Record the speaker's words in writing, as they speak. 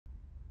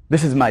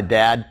This is my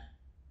dad,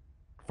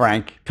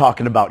 Frank,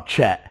 talking about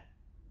Chet.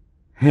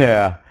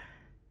 Yeah.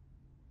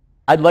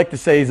 I'd like to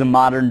say he's a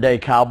modern-day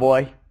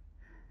cowboy,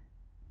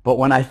 but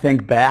when I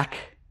think back,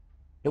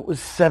 it was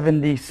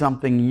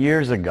 70-something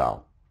years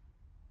ago.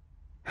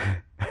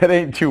 It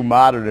ain't too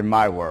modern in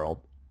my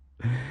world.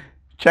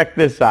 Check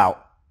this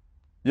out.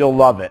 You'll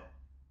love it.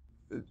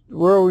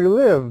 Where we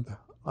lived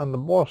on the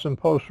Boston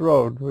Post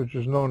Road, which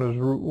is known as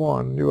Route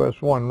 1,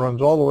 US 1, runs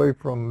all the way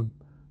from,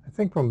 I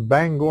think, from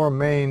Bangor,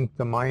 Maine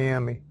to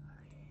Miami.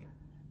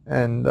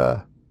 And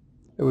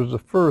it was the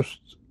first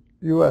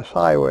U.S.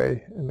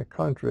 highway in the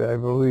country, I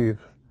believe.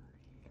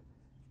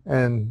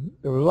 And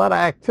there was a lot of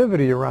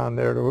activity around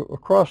there.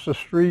 Across the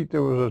street,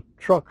 there was a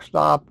truck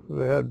stop.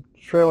 They had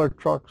trailer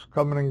trucks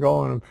coming and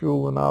going and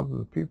fueling up,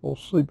 and people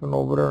sleeping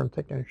over there and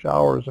taking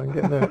showers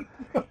and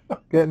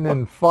getting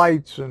in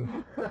fights.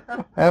 And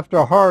after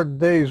a hard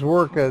day's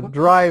work at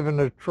driving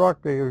the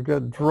truck, they would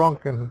get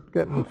drunk and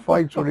get in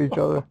fights with each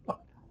other.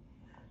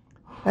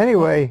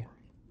 Anyway,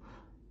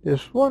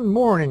 this one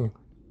morning,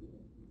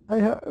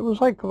 it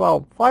was like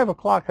about 5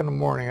 o'clock in the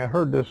morning. I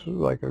heard this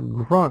like a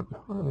grunt.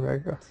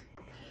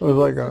 It was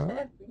like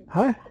a,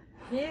 huh?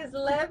 He's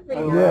laughing.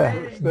 I laugh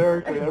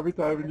hysterically every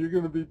time, and you're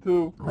going to be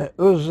too. It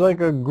was like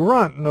a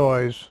grunt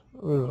noise.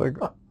 It was like,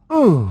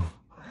 ooh.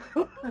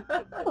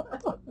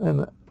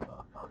 And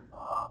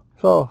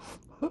so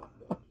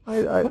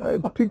I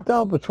peeked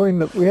out between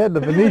we had the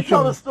You didn't Venetian.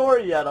 tell the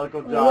story yet,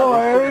 Uncle John. No,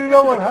 I already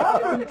know what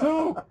happened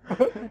too.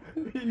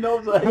 He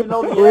knows the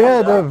We end,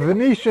 had huh? the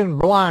Venetian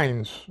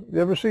blinds. You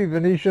ever see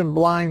Venetian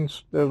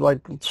blinds? They're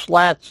like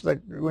slats that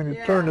when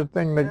you turn the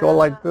thing, they go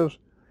like this.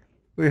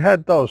 We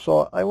had those.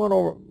 So I went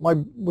over,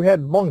 we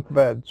had bunk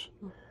beds.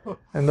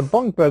 And the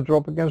bunk beds were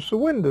up against the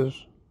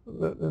windows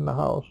in the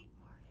house.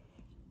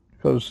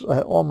 Because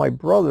all my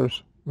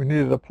brothers, we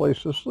needed a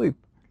place to sleep.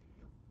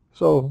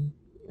 So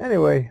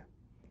anyway,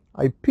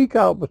 I peek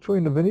out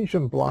between the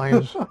Venetian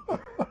blinds,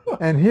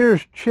 and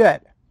here's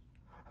Chet.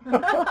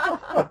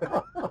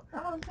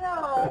 Oh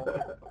no.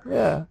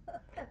 Yeah.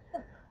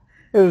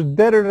 It was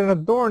deader than a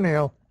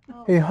doornail.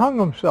 He hung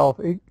himself.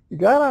 He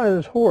got on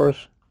his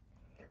horse,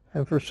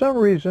 and for some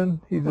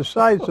reason, he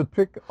decides to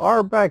pick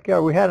our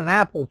backyard. We had an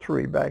apple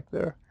tree back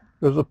there.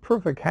 It was a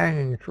perfect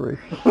hanging tree.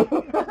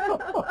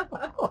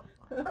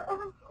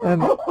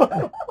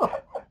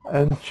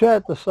 And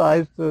Chet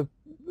decides to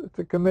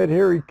commit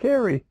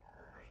hara-kiri.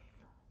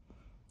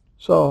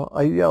 So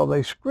I yelled,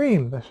 I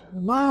screamed, I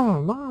said,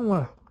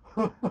 Mama,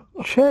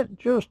 Chet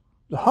just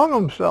hung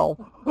himself.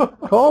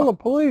 Call the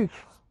police.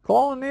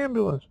 Call an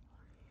ambulance.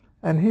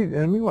 And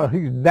meanwhile,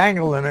 he's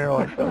dangling there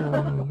like,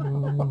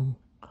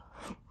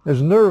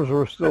 his nerves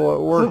were still at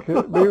work.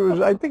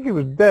 I think he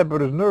was dead,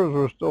 but his nerves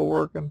were still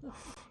working.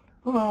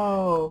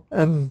 Oh.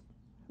 And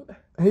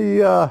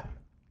he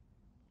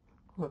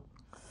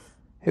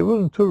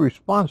wasn't too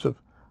responsive,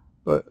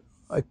 but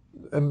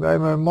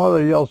my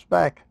mother yells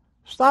back,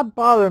 "Stop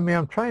bothering me!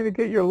 I'm trying to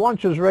get your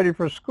lunches ready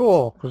for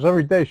school." Because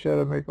every day she had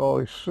to make all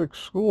these 6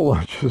 school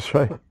lunches,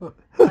 right?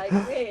 Like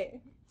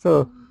me.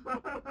 So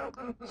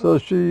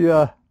she,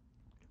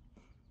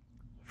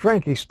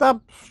 Frankie,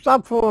 stop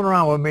fooling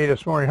around with me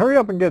this morning. Hurry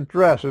up and get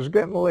dressed. It's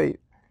getting late.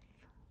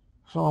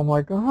 So I'm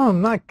like, oh,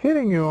 I'm not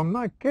kidding you. I'm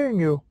not kidding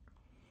you.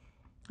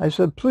 I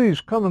said,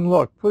 please come and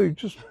look. Please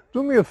just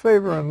do me a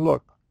favor and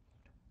look.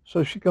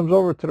 So she comes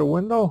over to the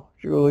window.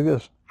 She goes like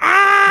this.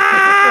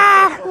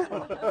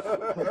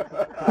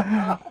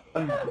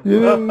 You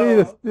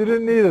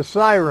didn't need a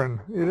siren.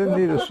 You didn't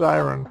need a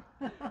siren.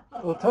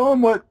 Well, tell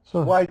him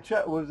why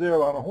Chet was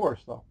there on a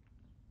horse, though.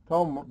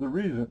 Tell him the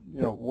reason.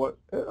 You know what?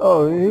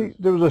 Oh,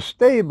 there was a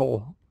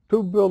stable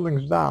 2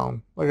 buildings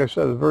down. Like I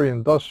said, it's a very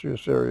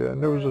industrious area,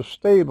 and there was a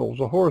stable, it was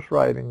a horse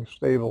riding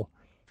stable,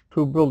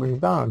 2 buildings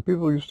down. And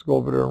people used to go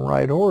over there and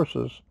ride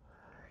horses.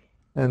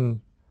 And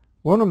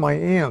one of my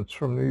aunts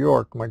from New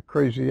York, my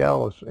crazy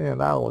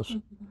Aunt Alice,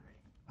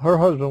 her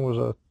husband was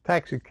a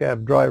taxi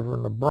cab driver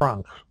in the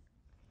Bronx,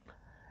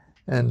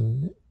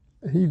 and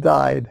he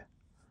died,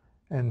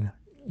 and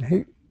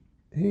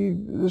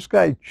this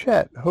guy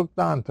Chet hooked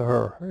on to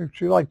her.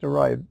 She liked to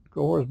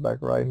go horseback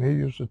riding. He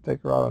used to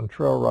take her out on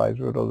trail rides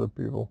with other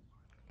people,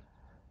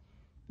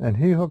 and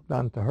he hooked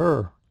on to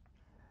her.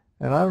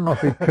 And I don't know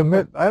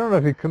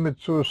if he commit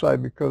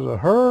suicide because of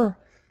her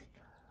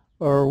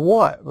or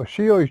what, but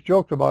she always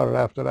joked about it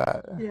after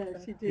that. Yeah,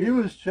 she did. He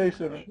was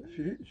chasing her.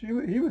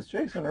 He was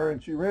chasing her,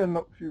 and she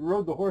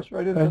rode the horse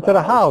right into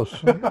the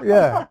house.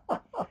 Yeah.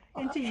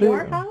 Into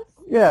your house?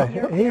 Yeah,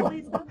 Your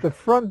family's house? the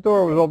front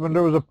door was open.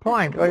 There was a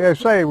plank. Like I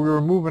say, we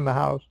were moving the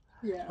house.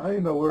 Yeah. I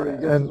didn't know where he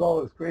gets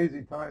all this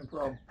crazy time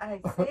from. I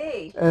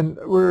see. And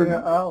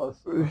Alice.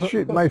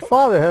 my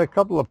father had a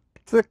couple of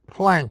thick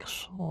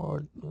planks,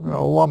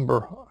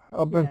 lumber,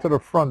 up into the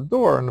front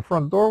door, and the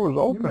front door was You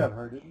open. met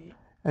her, didn't you?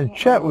 And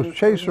Chet was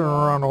chasing her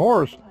around a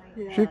horse.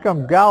 Yeah. She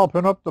come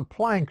galloping up the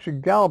plank. She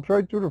gallops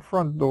right through the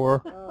front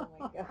door, Oh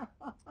my God.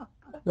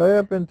 right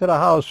up into the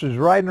house. She's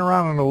riding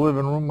around in the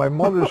living room. My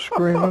mother's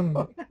screaming,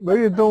 "What are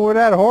you doing with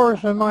that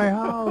horse in my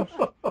house?"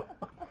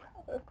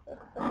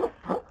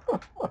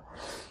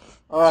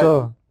 All right.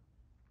 So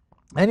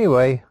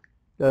anyway,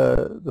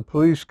 the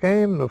police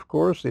came, and of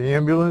course, the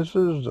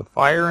ambulances, the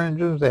fire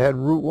engines. They had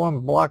Route 1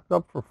 blocked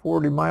up for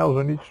 40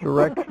 miles in each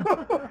direction.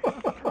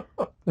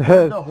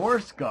 Where'd the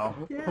horse go?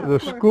 Yeah, The poor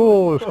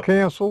school was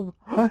canceled.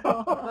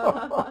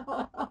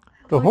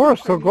 The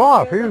horse took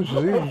off.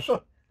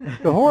 The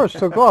horse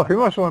took off. He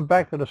must have went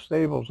back to the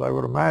stables, I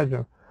would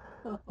imagine.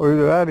 Or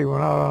either that, he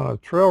went out on a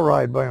trail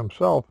ride by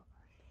himself.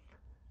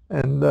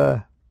 And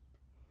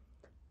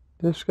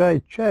this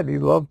guy, Chet, he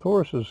loved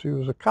horses. He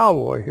was a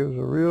cowboy. He was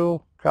a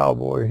real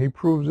cowboy. He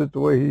proves it the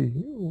way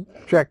he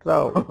checked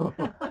out.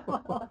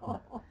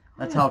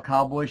 That's how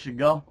cowboys should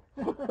go.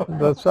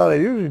 That's how they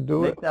usually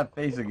do it. Make that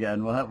face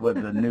again with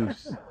the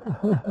noose.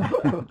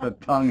 The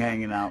tongue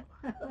hanging out.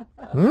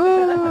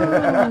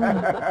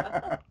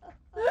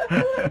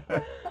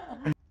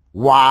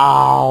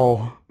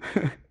 Wow.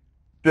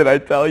 Did I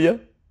tell you?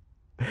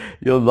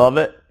 You'll love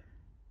it.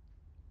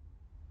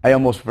 I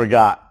almost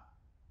forgot.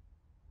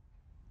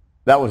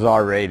 That was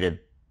R-rated.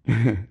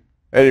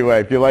 Anyway,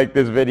 if you like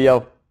this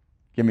video,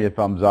 give me a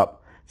thumbs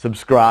up.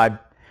 Subscribe.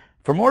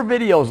 For more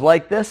videos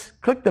like this,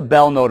 click the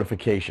bell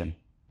notification.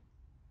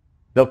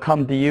 They'll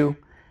come to you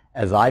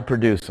as I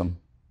produce them.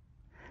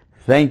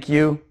 Thank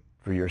you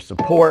for your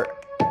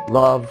support,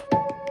 love,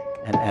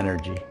 and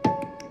energy.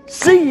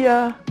 See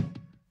ya!